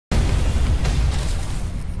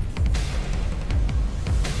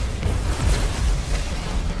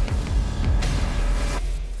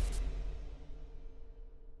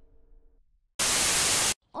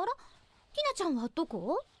んはど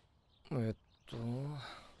こ？おはよ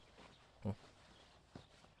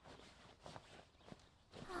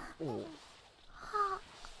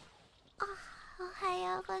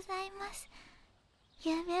うございます。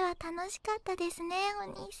ゆうべは楽しかったですね、お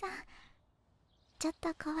兄さん。ちょっと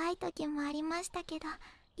怖い時もありましたけど、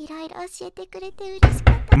いろいろ教えてくれて嬉しかっ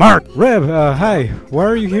たです。Mark, Rev, hi. Why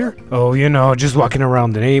are you here? Oh, you know, just walking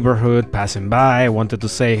around the neighborhood, passing by. I wanted to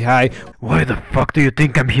say hi. Why the fuck do you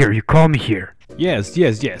think I'm here? You call me here. Yes.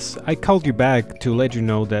 I called you back to let you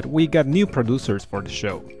know that we got new producers for the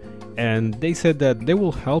show. And they said that they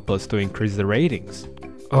will help us to increase the ratings.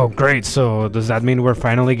 Oh, great. So, does that mean we're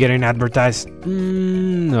finally getting advertised?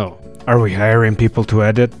 No. Are we hiring people to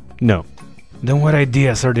edit? No. Then what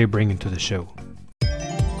ideas are they bringing to the show?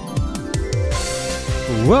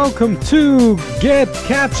 Welcome to Get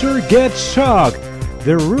Captured, Get Shocked.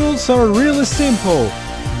 The rules are really simple.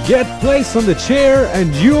 Get placed on the chair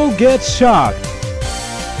and you'll get shocked.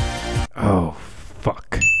 Oh,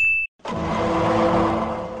 fuck.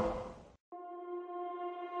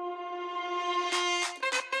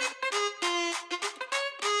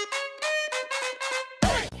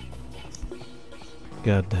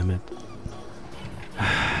 God damn it.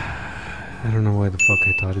 I don't know why the fuck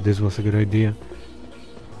I thought this was a good idea.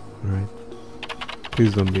 Alright.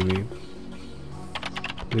 Please don't be me.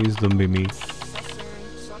 Please don't be me.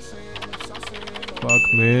 Fuck,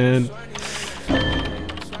 man.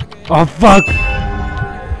 Oh, fuck!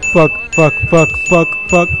 Fuck.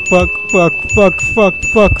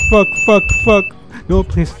 No,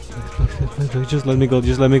 please. Please, just let me go.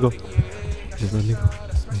 Just let me go. Please,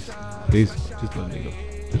 just let me go.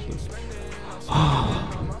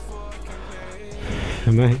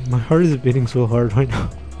 My heart is beating so hard right now.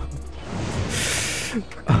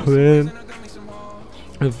 Oh, man.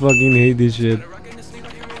 I fucking hate this shit.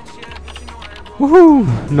 Woohoo!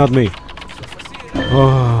 Not me.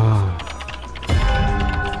 Oh.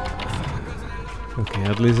 Okay,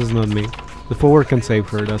 at least it's not me. The forward can save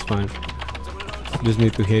her, that's fine. Just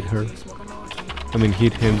need to hit her. I mean,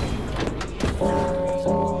 hit him.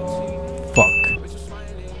 Fuck.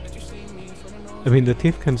 I mean, the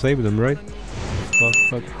thief can save them, right?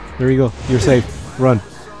 Fuck. There you go. You're safe. Run.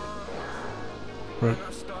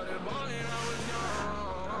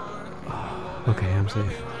 Okay, I'm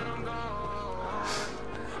safe.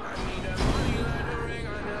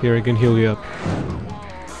 Here, I can heal you up.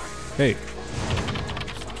 Hey.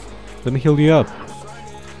 Let me heal you up.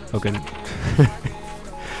 Okay.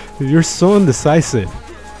 You're so indecisive.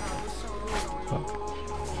 Fuck.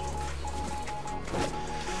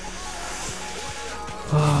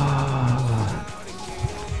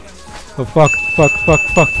 Oh, fuck.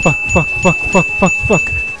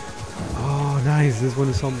 Oh, nice. This one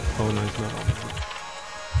is on. Oh, nice. Not on.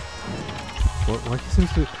 What he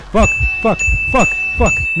seems to. Fuck.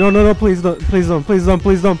 No, please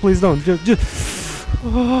don't. Just.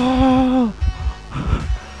 Oh.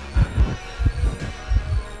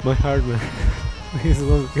 My heart, man. Please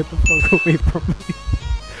don't get the fuck away from me.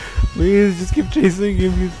 Please, just keep chasing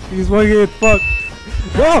him. He's one hit. Fuck.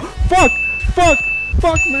 Oh,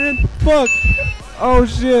 fuck, man. Fuck. Oh,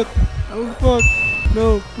 shit. Oh, fuck.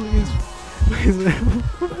 No, please. I'm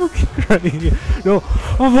fucking crying. No.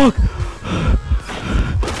 Oh, fuck.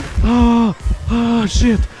 Oh,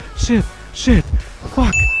 shit.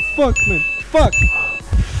 Fuck, man. Fuck.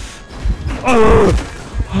 Oh.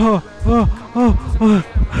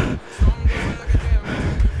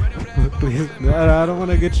 Please, I don't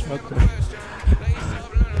want to get shot.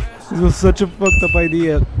 This was such a fucked up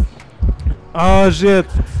idea. Oh shit.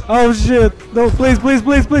 No, please.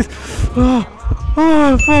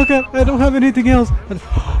 Oh, fuck. I don't have anything else.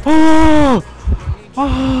 Oh,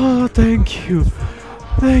 thank you.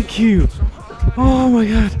 Oh my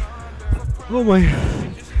god.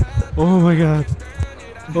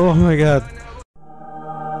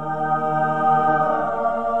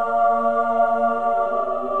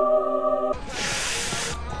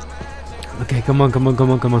 Okay, come on.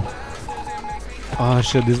 Oh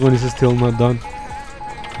shit, this one is still not done.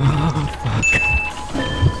 Oh, fuck.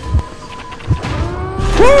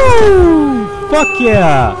 Woo! Fuck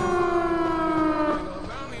yeah!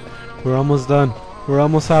 We're almost done. We're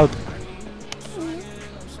almost out.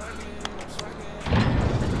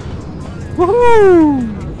 Woohoo!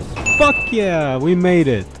 Fuck yeah! We made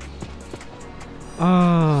it.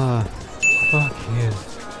 Ah, fuck yeah.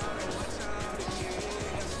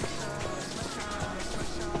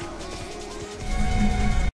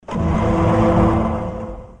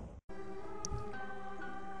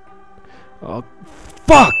 Oh,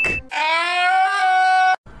 fuck!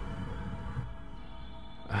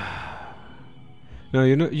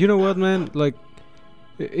 No, you know what, man? Like,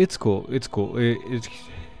 it's cool. It's cool.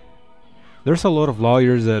 There's a lot of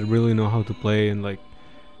lawyers that really know how to play, and like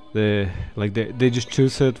they just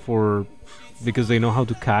choose it for because they know how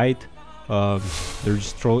to kite. They're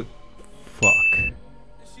just throwing. Fuck.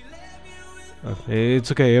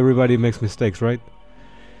 It's okay. Everybody makes mistakes, right?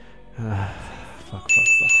 Fuck.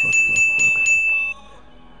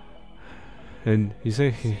 And you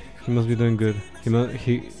say he must be doing good.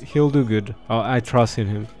 He'll do good. I trust in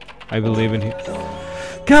him. I believe in him.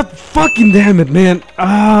 God fucking damn it, man!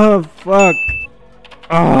 Ah, fuck.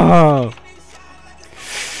 Ah.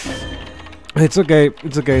 It's okay.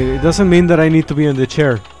 It's okay. It doesn't mean that I need to be on the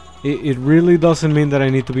chair. It really doesn't mean that I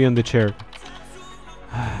need to be on the chair.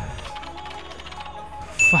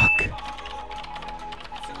 Fuck.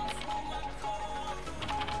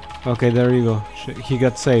 Okay, there you go. He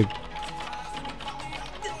got saved.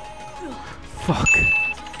 Fuck.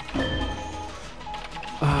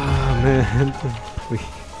 Ah, man. Please.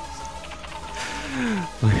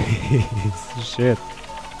 Please. Shit.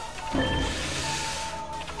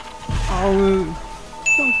 Oh,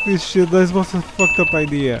 fuck this shit. That was a fucked up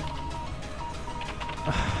idea.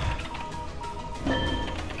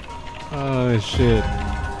 Oh, shit.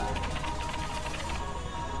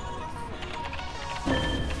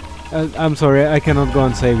 I'm sorry, I cannot go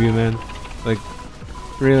and save you, man. Like,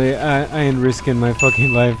 really, I ain't risking my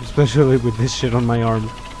fucking life, especially with this shit on my arm.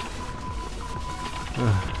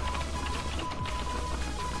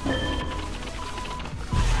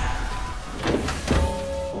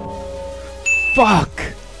 Fuck!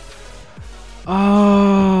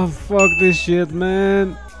 Oh, fuck this shit,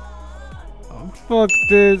 man. Oh, fuck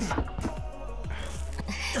this.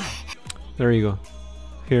 There you go.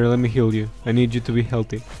 Here, let me heal you. I need you to be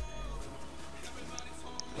healthy.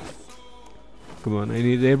 Come on, I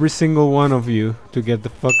need every single one of you to get the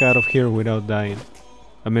fuck out of here without dying.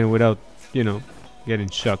 I mean, without, you know, getting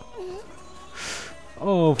shocked.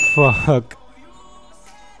 Oh, fuck.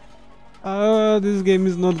 This game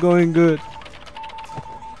is not going good.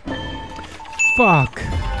 Fuck.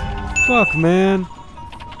 Fuck, man.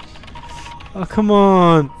 Oh, come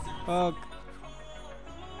on. Fuck.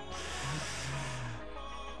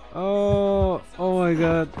 Oh my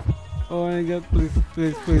god. Oh my god, please.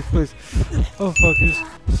 Oh fuck, just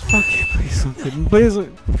fucking please something. Please.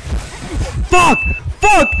 Fuck!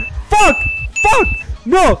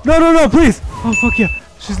 No, please! Oh fuck yeah.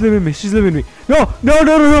 She's leaving me. No,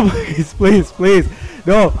 please.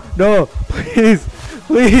 No,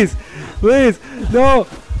 please. No.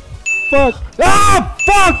 Fuck. Ah,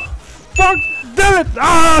 fuck, damn it.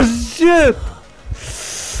 Ah, shit.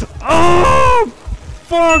 Oh,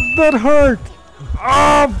 fuck, that hurt.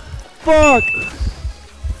 Oh, fuck.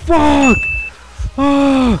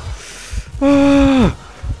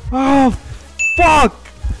 Oh, fuck.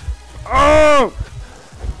 Oh.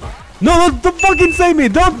 No, don't fucking save me.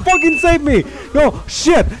 No,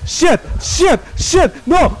 shit.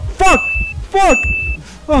 No, fuck.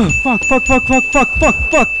 Oh,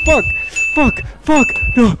 fuck.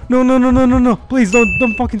 No. Please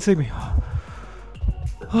don't fucking save me.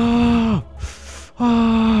 Oh,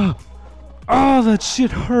 that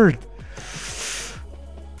shit hurt.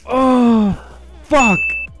 Oh, fuck.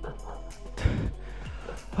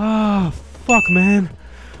 Oh, fuck, man.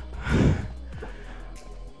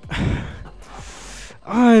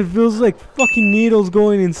 It feels like fucking needles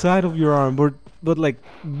going inside of your arm, but like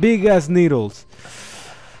big ass needles.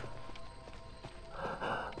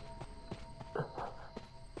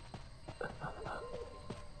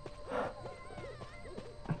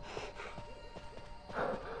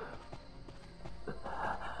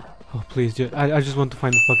 Oh please, I just want to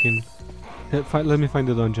find the fucking. Let me find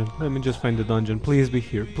the dungeon. Let me just find the dungeon. Please be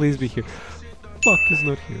here. Fuck, it's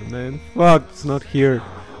not here, man. Fuck, it's not here.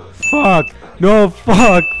 Fuck! No,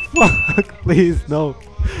 fuck! Please, no.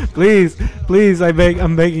 Please,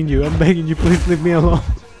 I'm begging you. Please leave me alone.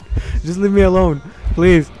 Just leave me alone.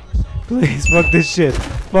 Please, fuck this shit.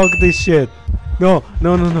 No,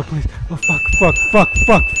 please. Oh, fuck.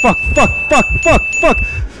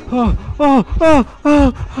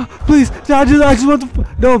 Oh, please. I just want to.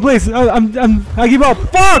 No, please. I give up.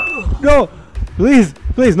 Fuck! No, please.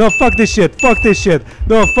 No, fuck this shit.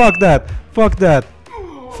 No, fuck that.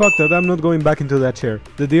 I'm not going back into that chair.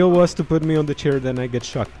 The deal was to put me on the chair, then I get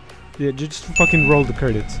shocked. Yeah, just fucking roll the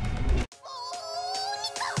credits.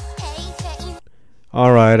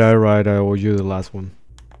 Alright, I owe you the last one.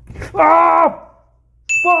 Ah!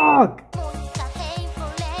 Fuck!